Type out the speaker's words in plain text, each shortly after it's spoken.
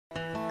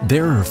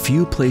There are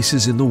few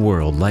places in the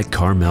world like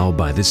Carmel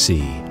by the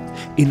Sea.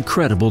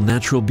 Incredible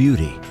natural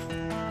beauty,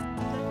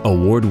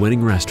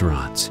 award-winning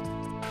restaurants,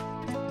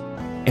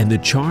 and the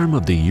charm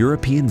of the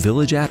European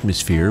village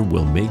atmosphere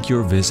will make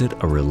your visit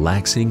a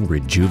relaxing,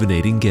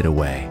 rejuvenating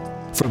getaway.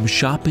 From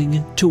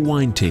shopping to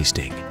wine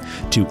tasting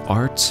to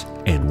arts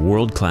and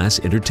world-class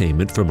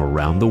entertainment from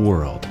around the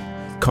world,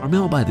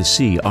 Carmel by the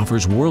Sea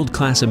offers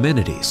world-class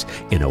amenities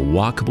in a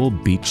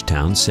walkable beach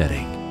town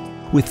setting.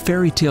 With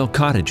fairy tale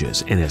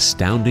cottages and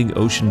astounding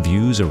ocean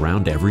views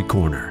around every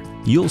corner,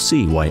 you'll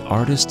see why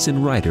artists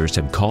and writers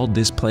have called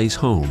this place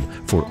home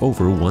for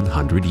over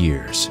 100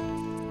 years.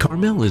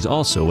 Carmel is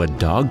also a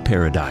dog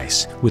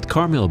paradise, with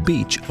Carmel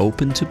Beach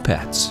open to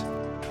pets.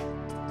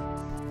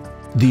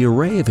 The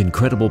array of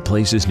incredible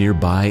places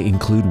nearby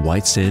include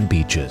white sand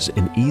beaches,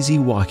 an easy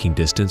walking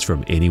distance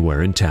from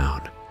anywhere in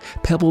town,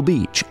 Pebble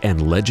Beach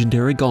and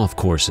legendary golf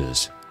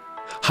courses,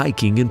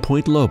 hiking in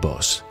Point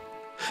Lobos,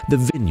 the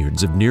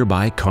vineyards of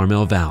nearby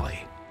Carmel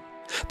Valley,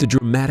 the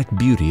dramatic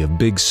beauty of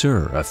Big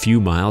Sur a few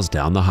miles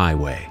down the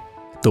highway,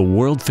 the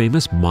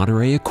world-famous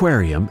Monterey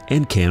Aquarium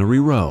and Cannery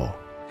Row,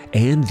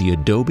 and the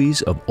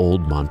adobes of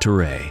Old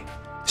Monterey.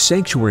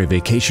 Sanctuary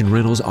Vacation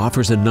Rentals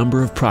offers a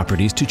number of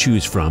properties to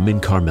choose from in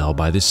Carmel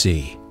by the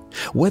Sea.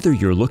 Whether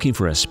you're looking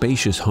for a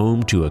spacious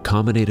home to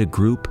accommodate a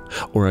group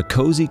or a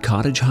cozy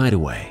cottage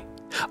hideaway,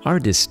 our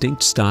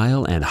distinct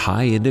style and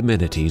high-end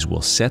amenities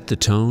will set the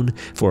tone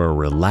for a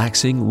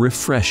relaxing,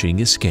 refreshing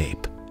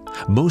escape.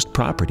 Most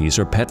properties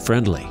are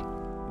pet-friendly.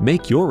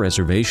 Make your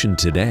reservation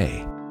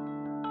today